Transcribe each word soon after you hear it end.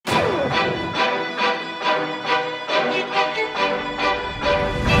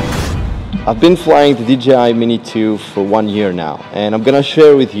I've been flying the DJI Mini 2 for 1 year now, and I'm gonna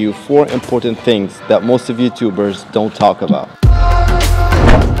share with you 4 important things that most of YouTubers don't talk about.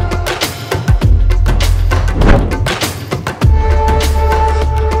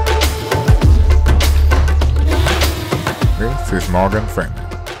 This is Morgan Freeman,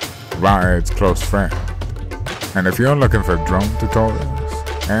 Ride's close friend. And if you're looking for drone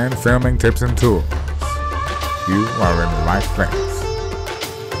tutorials and filming tips and tools, you are in the right place.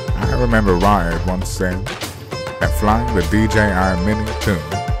 I remember Ride once said that flying the DJI Mini 2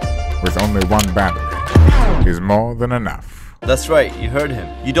 with only one battery is more than enough. That's right, you heard him.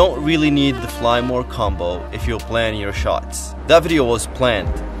 You don't really need the fly more combo if you plan your shots. That video was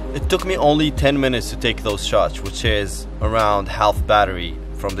planned. It took me only 10 minutes to take those shots, which is around half battery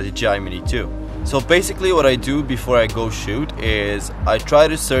from the DJI Mini 2. So basically what I do before I go shoot is I try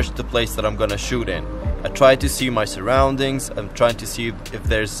to search the place that I'm gonna shoot in. I try to see my surroundings. I'm trying to see if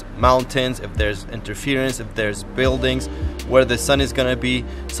there's mountains, if there's interference, if there's buildings, where the sun is gonna be,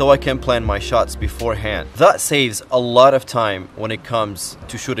 so I can plan my shots beforehand. That saves a lot of time when it comes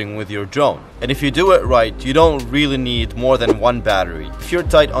to shooting with your drone. And if you do it right, you don't really need more than one battery. If you're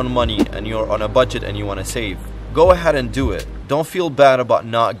tight on money and you're on a budget and you wanna save, go ahead and do it. Don't feel bad about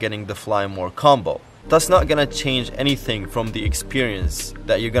not getting the fly more combo. That's not gonna change anything from the experience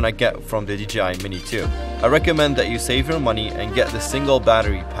that you're gonna get from the DJI Mini 2. I recommend that you save your money and get the single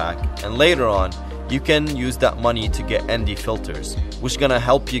battery pack, and later on you can use that money to get ND filters, which is gonna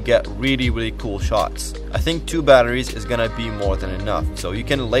help you get really cool shots. I think 2 batteries is gonna be more than enough, so you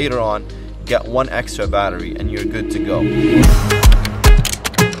can later on get 1 extra battery and you're good to go.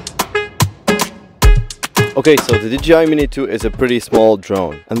 Okay, so the DJI Mini 2 is a pretty small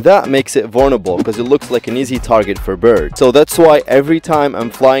drone, and that makes it vulnerable because it looks like an easy target for birds. So that's why every time I'm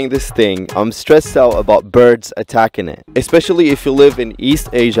flying this thing, I'm stressed out about birds attacking it. Especially if you live in East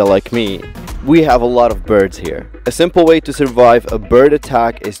Asia like me, we have a lot of birds here. A simple way to survive a bird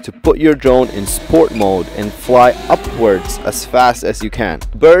attack is to put your drone in sport mode and fly upwards as fast as you can.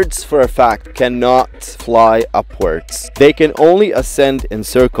 Birds, for a fact, cannot fly upwards. They can only ascend in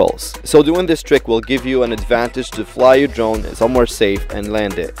circles. So doing this trick will give you an advantage to fly your drone somewhere safe and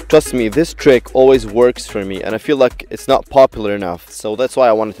land it. Trust me, this trick always works for me, and I feel like it's not popular enough, so that's why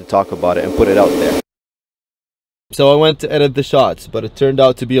I wanted to talk about it and put it out there. So I went to edit the shots, but it turned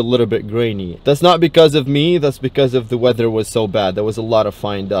out to be a little bit grainy. That's not because of me, that's because of the weather was so bad. There was a lot of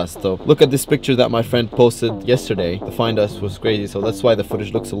fine dust. So look at this picture that my friend posted yesterday. The fine dust was crazy, so that's why the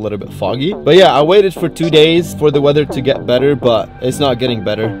footage looks a little bit foggy. But yeah, I waited for 2 days for the weather to get better, but it's not getting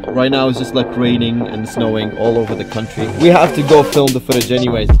better. Right now it's just like raining and snowing all over the country. We have to go film the footage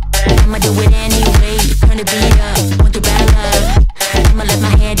anyways. I'ma do it anyway. Turn the beat up, want to bad love. I'ma let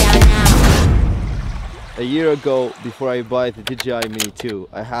my hair down now. A year ago, before I buy the DJI Mini 2,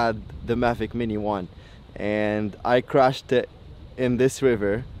 I had the Mavic Mini 1, and I crashed it in this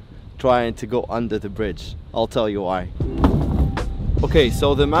river trying to go under the bridge. I'll tell you why. Okay,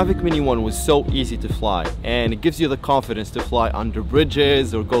 so the Mavic Mini 1 was so easy to fly, and it gives you the confidence to fly under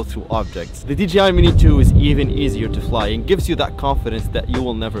bridges or go through objects. The DJI Mini 2 is even easier to fly and gives you that confidence that you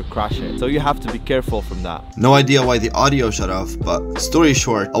will never crash it. So you have to be careful from that. No idea why the audio shut off, but story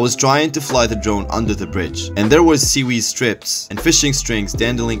short, I was trying to fly the drone under the bridge, and there was seaweed strips and fishing strings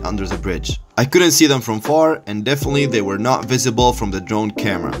dangling under the bridge. I couldn't see them from far, and definitely they were not visible from the drone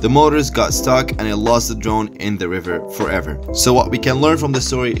camera. The motors got stuck and I lost the drone in the river forever. So what we can learn from the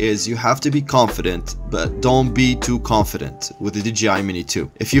story is you have to be confident, but don't be too confident with the DJI Mini 2.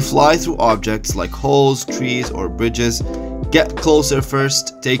 If you fly through objects like holes, trees or bridges, get closer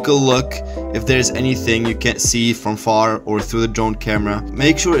first, take a look. If there's anything you can't see from far or through the drone camera,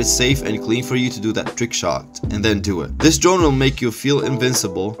 make sure it's safe and clean for you to do that trick shot, and then do it. This drone will make you feel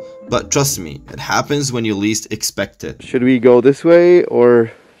invincible, but trust me, it happens when you least expect it. Should we go this way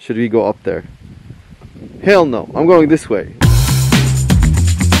or should we go up there? Hell no, I'm going this way.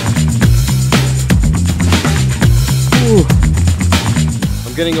 Ooh.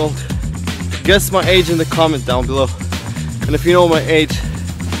 I'm getting old. Guess my age in the comment down below. And if you know my age,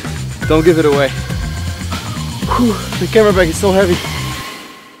 don't give it away. Whew, the camera bag is so heavy.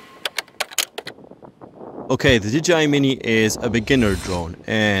 Okay, the DJI Mini is a beginner drone,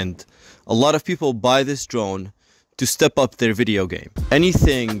 and a lot of people buy this drone to step up their video game.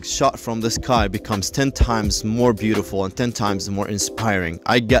 Anything shot from the sky becomes 10 times more beautiful and 10 times more inspiring.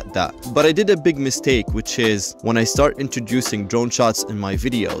 I get that. But I did a big mistake, which is when I start introducing drone shots in my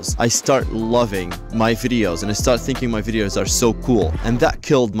videos, I start loving my videos and I start thinking my videos are so cool, and that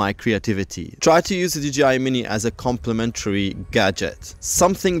killed my creativity. Try to use the DJI Mini as a complementary gadget,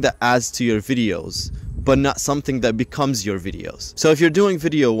 something that adds to your videos but not something that becomes your videos. So if you're doing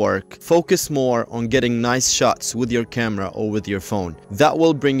video work, focus more on getting nice shots with your camera or with your phone. That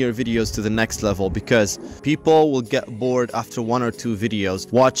will bring your videos to the next level, because people will get bored after 1 or 2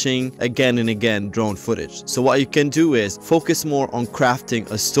 videos watching again and again drone footage. So what you can do is focus more on crafting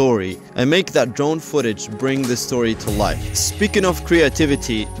a story and make that drone footage bring the story to life. Speaking of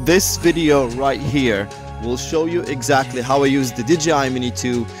creativity, this video right here will show you exactly how I use the DJI Mini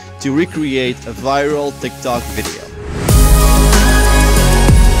 2 to recreate a viral TikTok video.